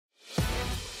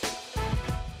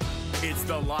It's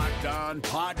the Locked On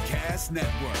Podcast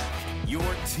Network, your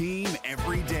team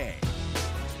every day.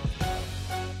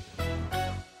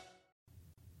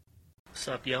 What's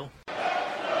up, yo?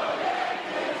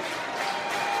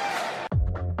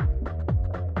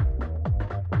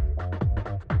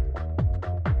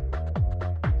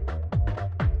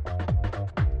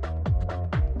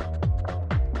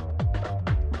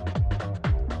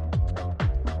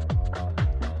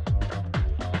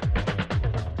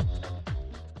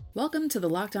 Welcome to the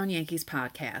Locked On Yankees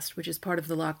podcast, which is part of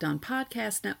the Locked On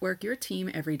Podcast Network, your team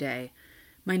every day.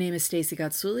 My name is Stacey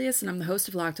Gotsoulias, and I'm the host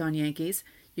of Locked On Yankees.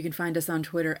 You can find us on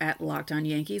Twitter at Locked On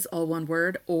Yankees, all one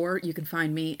word, or you can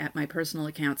find me at my personal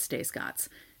account, Stacegots.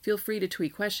 Feel free to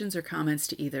tweet questions or comments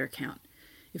to either account.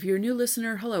 If you're a new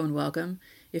listener, hello and welcome.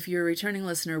 If you're a returning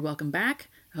listener, welcome back.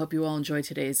 I hope you all enjoyed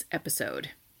today's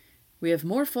episode. We have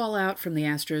more fallout from the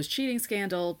Astros cheating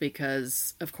scandal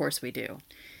because, of course, we do.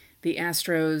 The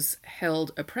Astros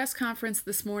held a press conference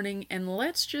this morning, and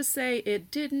let's just say it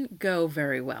didn't go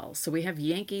very well. So we have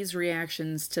Yankees'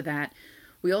 reactions to that.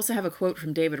 We also have a quote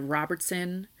from David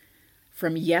Robertson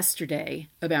from yesterday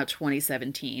about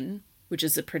 2017, which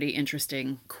is a pretty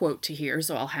interesting quote to hear,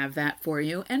 so I'll have that for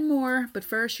you and more. But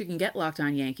first, you can get Locked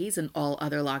On Yankees and all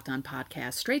other Locked On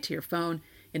podcasts straight to your phone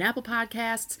in Apple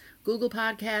Podcasts, Google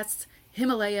Podcasts,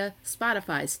 Himalaya,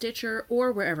 Spotify, Stitcher,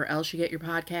 or wherever else you get your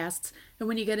podcasts. And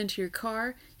when you get into your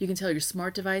car, you can tell your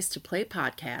smart device to play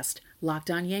podcast Locked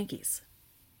On Yankees.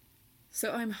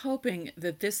 So I'm hoping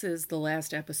that this is the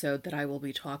last episode that I will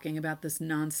be talking about this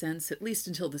nonsense, at least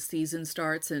until the season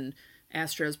starts and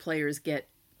Astros players get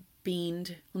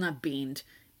beaned. Well, not beaned,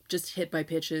 just hit by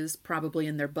pitches, probably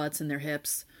in their butts and their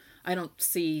hips. I don't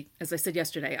see, as I said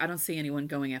yesterday, I don't see anyone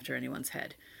going after anyone's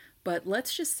head. But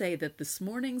let's just say that this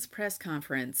morning's press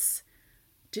conference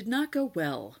did not go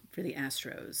well for the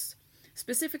Astros.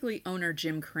 Specifically, owner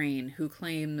Jim Crane, who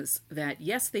claims that,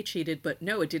 yes, they cheated, but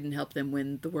no, it didn't help them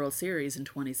win the World Series in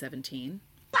 2017.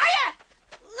 Liar!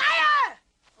 Liar!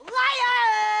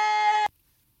 Liar!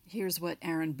 Here's what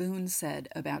Aaron Boone said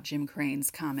about Jim Crane's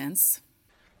comments.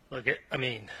 Look, I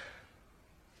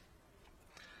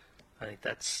think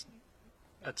that's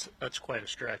quite a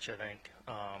stretch, I think.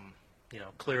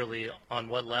 Clearly, on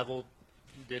what level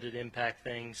did it impact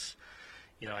things?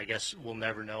 I guess we'll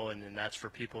never know, and that's for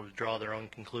people to draw their own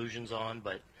conclusions on.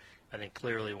 But I think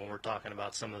clearly when we're talking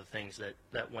about some of the things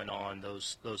that went on,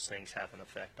 those things have an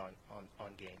effect on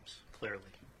games, clearly.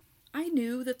 I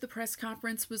knew that the press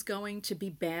conference was going to be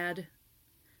bad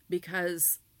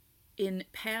because in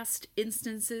past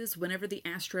instances, whenever the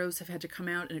Astros have had to come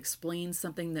out and explain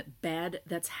something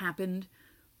that's happened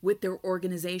with their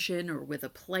organization or with a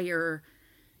player,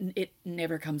 it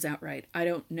never comes out right. I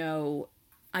don't know.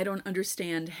 I don't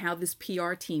understand how this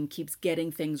PR team keeps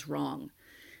getting things wrong.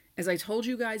 As I told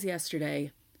you guys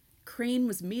yesterday, Crane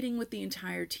was meeting with the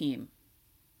entire team,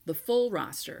 the full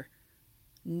roster.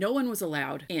 No one was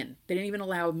allowed in. They didn't even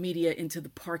allow media into the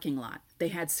parking lot. They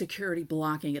had security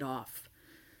blocking it off.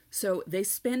 So they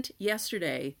spent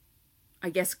yesterday, I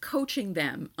guess, coaching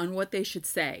them on what they should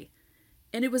say.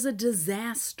 And it was a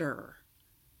disaster.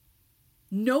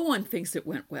 No one thinks it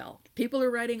went well. People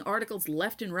are writing articles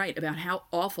left and right about how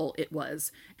awful it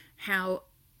was, how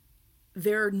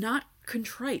they're not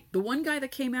contrite. The one guy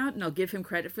that came out, and I'll give him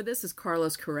credit for this, is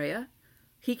Carlos Correa.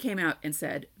 He came out and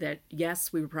said that,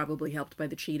 yes, we were probably helped by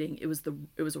the cheating. It was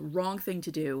a wrong thing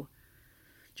to do.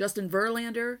 Justin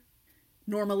Verlander,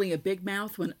 normally a big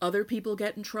mouth when other people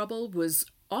get in trouble, was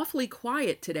awfully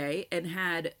quiet today and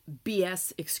had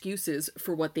BS excuses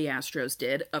for what the Astros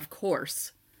did, of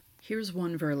course. Here's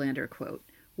one Verlander quote.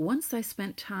 "Once I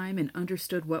spent time and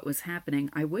understood what was happening,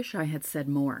 I wish I had said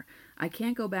more. I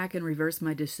can't go back and reverse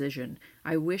my decision.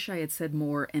 I wish I had said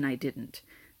more and I didn't.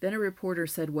 Then a reporter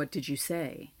said, 'What did you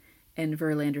say?' And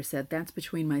Verlander said, 'That's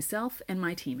between myself and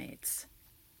my teammates.'"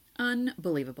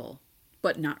 Unbelievable,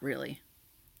 but not really.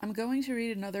 I'm going to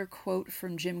read another quote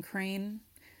from Jim Crane,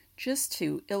 just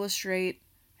to illustrate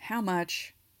how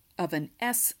much of an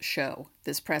S show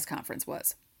this press conference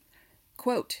was.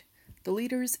 Quote, "The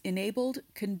leaders enabled,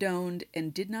 condoned,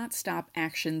 and did not stop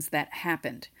actions that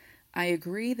happened. I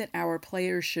agree that our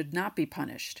players should not be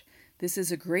punished. This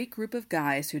is a great group of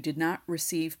guys who did not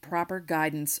receive proper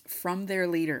guidance from their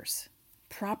leaders."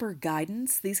 Proper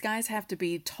guidance? These guys have to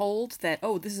be told that,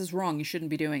 oh, this is wrong, you shouldn't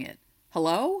be doing it.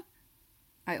 Hello?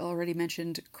 I already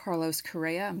mentioned Carlos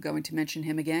Correa. I'm going to mention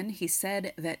him again. He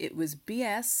said that it was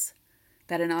BS,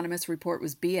 that anonymous report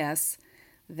was BS,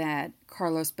 that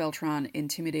Carlos Beltran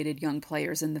intimidated young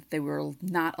players and that they were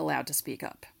not allowed to speak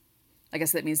up. I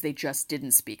guess that means they just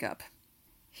didn't speak up.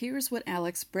 Here's what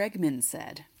Alex Bregman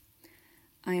said.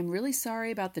 I am really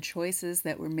sorry about the choices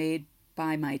that were made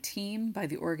by my team, by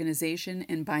the organization,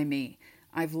 and by me.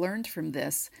 I've learned from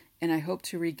this, and I hope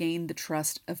to regain the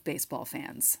trust of baseball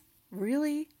fans.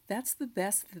 Really? That's the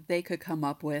best that they could come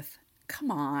up with?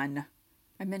 Come on.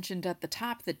 I mentioned at the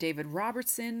top that David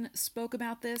Robertson spoke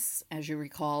about this. As you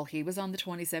recall, he was on the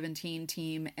 2017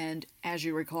 team, and as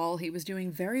you recall, he was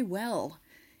doing very well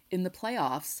in the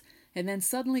playoffs, and then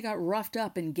suddenly got roughed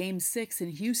up in Game 6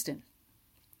 in Houston.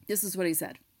 This is what he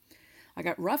said. I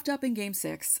got roughed up in Game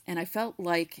 6, and I felt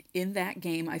like in that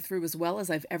game I threw as well as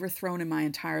I've ever thrown in my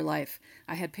entire life.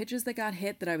 I had pitches that got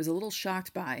hit that I was a little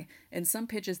shocked by, and some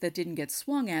pitches that didn't get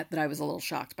swung at that I was a little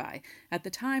shocked by. At the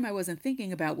time, I wasn't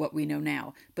thinking about what we know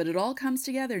now, but it all comes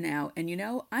together now, and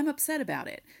I'm upset about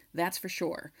it. That's for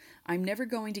sure. I'm never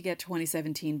going to get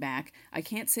 2017 back. I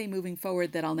can't say moving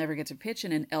forward that I'll never get to pitch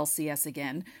in an LCS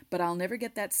again, but I'll never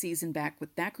get that season back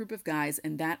with that group of guys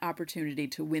and that opportunity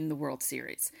to win the World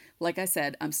Series. Like I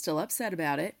said, I'm still upset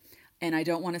about it, and I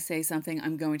don't want to say something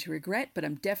I'm going to regret, but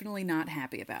I'm definitely not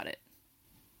happy about it.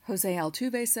 Jose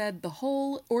Altuve said, the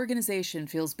whole organization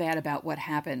feels bad about what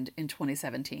happened in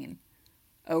 2017.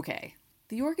 Okay.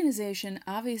 The organization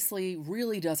obviously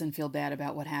really doesn't feel bad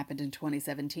about what happened in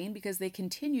 2017 because they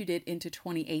continued it into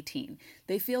 2018.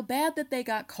 They feel bad that they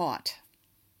got caught.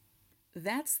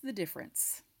 That's the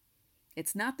difference.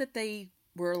 It's not that they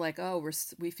were like, oh,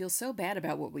 we feel so bad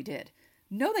about what we did.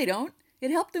 No, they don't. It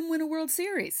helped them win a World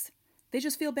Series. They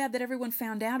just feel bad that everyone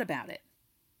found out about it.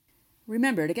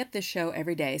 Remember, to get this show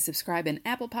every day, subscribe in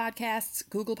Apple Podcasts,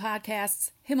 Google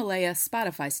Podcasts, Himalaya,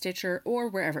 Spotify, Stitcher, or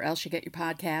wherever else you get your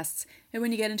podcasts. And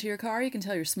when you get into your car, you can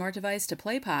tell your smart device to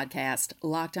play podcast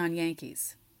Locked On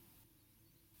Yankees.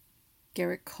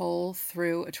 Garrett Cole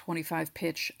threw a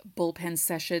 25-pitch bullpen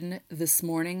session this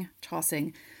morning,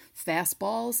 tossing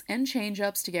fastballs and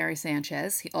changeups to Gary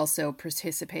Sanchez. He also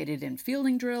participated in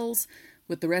fielding drills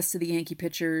with the rest of the Yankee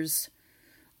pitchers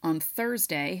on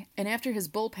Thursday, and after his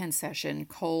bullpen session,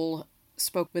 Cole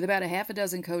spoke with about a half a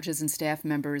dozen coaches and staff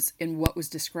members in what was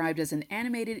described as an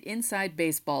animated inside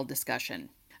baseball discussion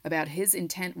about his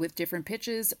intent with different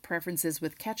pitches, preferences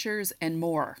with catchers, and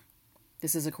more.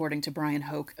 This is according to Brian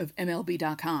Hoke of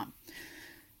MLB.com.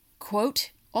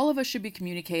 Quote, all of us should be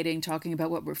communicating, talking about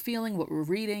what we're feeling, what we're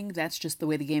reading. That's just the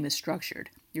way the game is structured.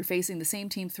 You're facing the same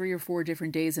team 3 or 4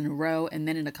 different days in a row and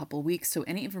then in a couple weeks, so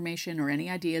any information or any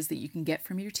ideas that you can get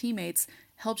from your teammates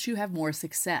helps you have more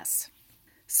success.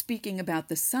 Speaking about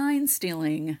the sign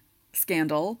stealing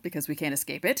scandal, because we can't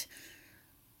escape it,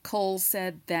 Cole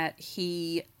said that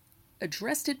he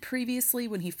addressed it previously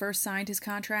when he first signed his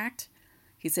contract.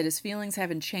 He said his feelings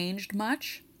haven't changed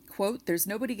much. Quote, there's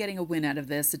nobody getting a win out of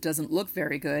this. It doesn't look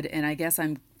very good, and I guess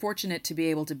I'm fortunate to be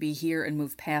able to be here and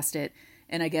move past it,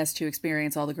 and I guess to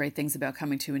experience all the great things about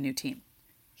coming to a new team.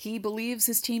 He believes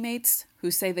his teammates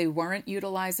who say they weren't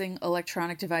utilizing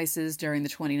electronic devices during the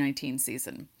 2019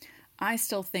 season. I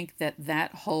still think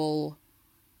that whole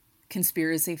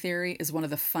conspiracy theory is one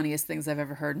of the funniest things I've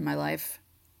ever heard in my life.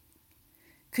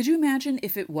 Could you imagine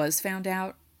if it was found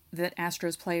out that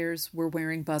Astros players were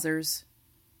wearing buzzers?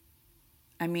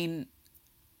 I mean,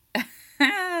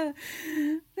 that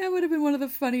would have been one of the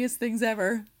funniest things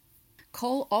ever.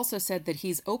 Cole also said that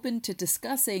he's open to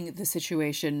discussing the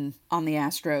situation on the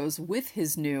Astros with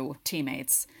his new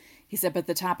teammates. He said, but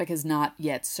the topic has not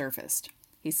yet surfaced.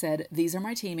 He said, these are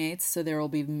my teammates, so there will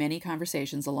be many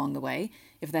conversations along the way.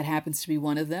 If that happens to be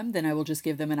one of them, then I will just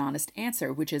give them an honest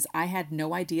answer, which is I had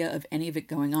no idea of any of it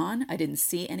going on. I didn't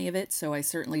see any of it, so I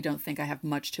certainly don't think I have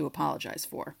much to apologize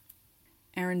for.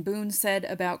 Aaron Boone said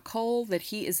about Cole that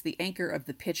he is the anchor of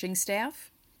the pitching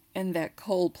staff and that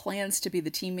Cole plans to be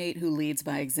the teammate who leads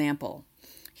by example.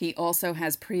 He also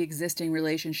has pre-existing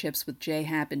relationships with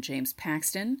J-Hap and James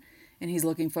Paxton, and he's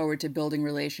looking forward to building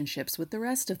relationships with the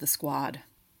rest of the squad.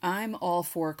 I'm all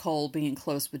for Cole being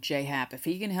close with J-Hap. If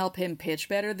he can help him pitch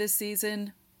better this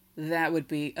season, that would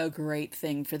be a great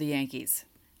thing for the Yankees.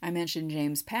 I mentioned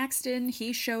James Paxton.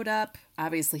 He showed up.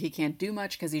 Obviously, he can't do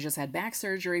much because he just had back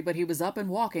surgery, but he was up and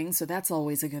walking, so that's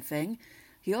always a good thing.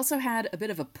 He also had a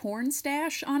bit of a porn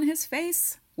stash on his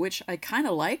face, which I kind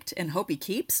of liked and hope he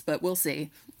keeps, but we'll see.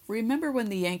 Remember when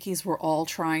the Yankees were all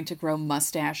trying to grow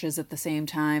mustaches at the same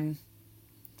time?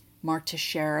 Mark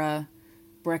Teixeira,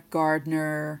 Brett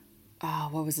Gardner,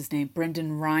 what was his name?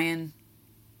 Brendan Ryan.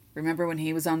 Remember when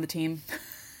he was on the team?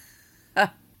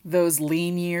 Those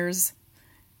lean years.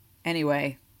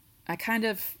 Anyway, I kind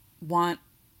of want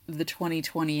the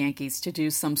 2020 Yankees to do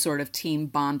some sort of team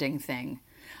bonding thing.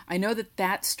 I know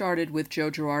that started with Joe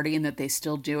Girardi and that they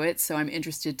still do it, so I'm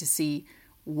interested to see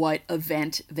what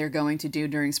event they're going to do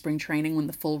during spring training when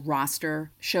the full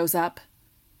roster shows up.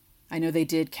 I know they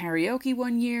did karaoke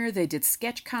one year, they did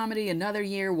sketch comedy another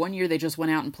year, one year they just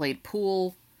went out and played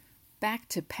pool. Back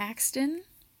to Paxton,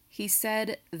 he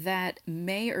said that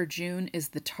May or June is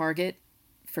the target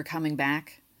for coming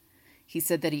back. He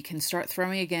said that he can start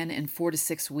throwing again in 4 to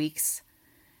 6 weeks,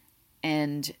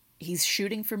 and he's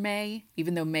shooting for May,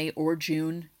 even though May or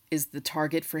June is the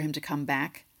target for him to come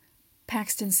back.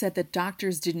 Paxton said that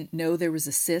doctors didn't know there was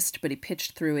a cyst, but he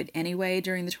pitched through it anyway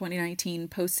during the 2019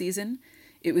 postseason.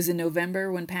 It was in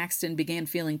November when Paxton began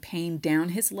feeling pain down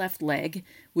his left leg,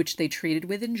 which they treated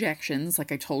with injections,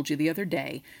 like I told you the other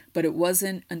day, but it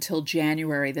wasn't until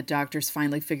January that doctors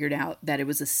finally figured out that it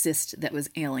was a cyst that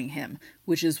was ailing him,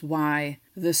 which is why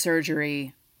the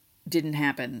surgery didn't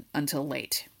happen until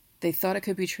late. They thought it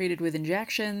could be treated with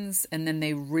injections, and then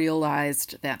they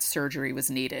realized that surgery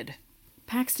was needed.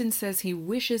 Paxton says he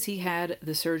wishes he had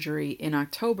the surgery in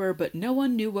October, but no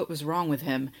one knew what was wrong with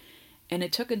him, and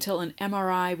it took until an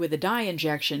MRI with a dye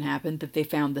injection happened that they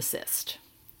found the cyst.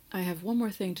 I have one more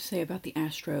thing to say about the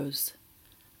Astros.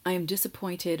 I am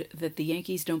disappointed that the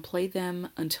Yankees don't play them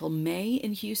until May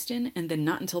in Houston and then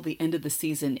not until the end of the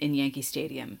season in Yankee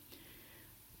Stadium,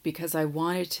 because I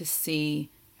wanted to see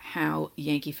how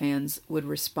Yankee fans would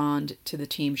respond to the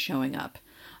team showing up.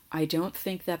 I don't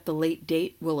think that the late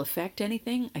date will affect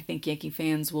anything. I think Yankee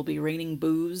fans will be raining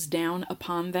boos down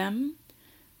upon them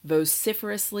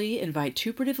vociferously and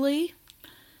vituperatively,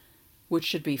 which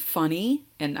should be funny,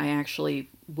 and I actually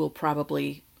will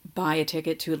probably buy a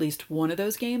ticket to at least one of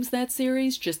those games that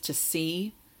series just to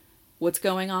see what's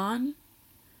going on.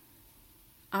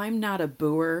 I'm not a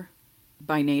booer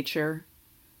by nature.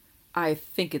 I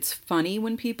think it's funny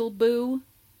when people boo,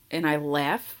 and I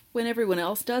laugh when everyone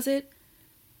else does it,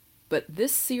 but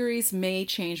this series may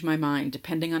change my mind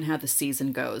depending on how the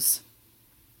season goes.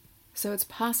 So it's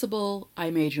possible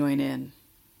I may join in.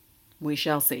 We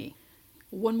shall see.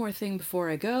 One more thing before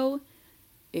I go.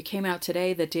 It came out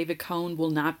today that David Cohn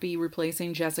will not be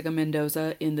replacing Jessica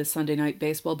Mendoza in the Sunday Night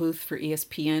Baseball booth for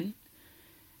ESPN.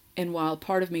 And while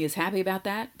part of me is happy about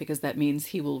that, because that means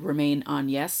he will remain on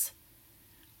Yes,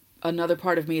 another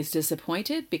part of me is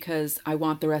disappointed because I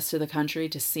want the rest of the country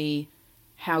to see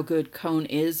how good Cohn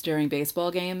is during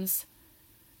baseball games.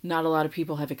 Not a lot of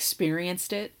people have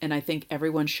experienced it, and I think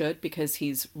everyone should because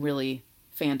he's really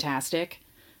fantastic.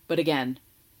 But again,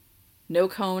 no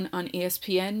Cohn on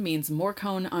ESPN means more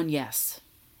Cohn on Yes.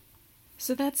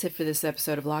 So that's it for this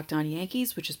episode of Locked On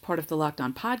Yankees, which is part of the Locked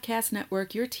On Podcast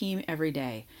Network, your team every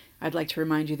day. I'd like to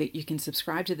remind you that you can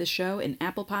subscribe to this show in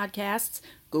Apple Podcasts,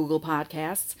 Google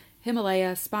Podcasts,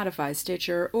 Himalaya, Spotify,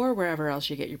 Stitcher, or wherever else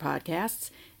you get your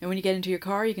podcasts. And when you get into your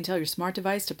car, you can tell your smart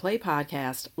device to play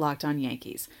podcast Locked On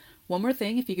Yankees. One more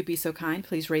thing, if you could be so kind,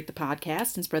 please rate the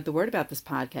podcast and spread the word about this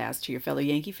podcast to your fellow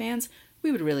Yankee fans.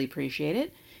 We would really appreciate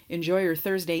it. Enjoy your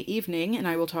Thursday evening, and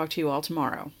I will talk to you all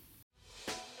tomorrow.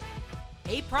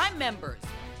 Hey, Prime members,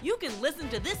 you can listen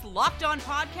to this Locked On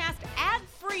podcast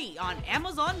ad-free on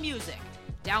Amazon Music.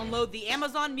 Download the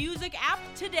Amazon Music app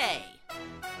today.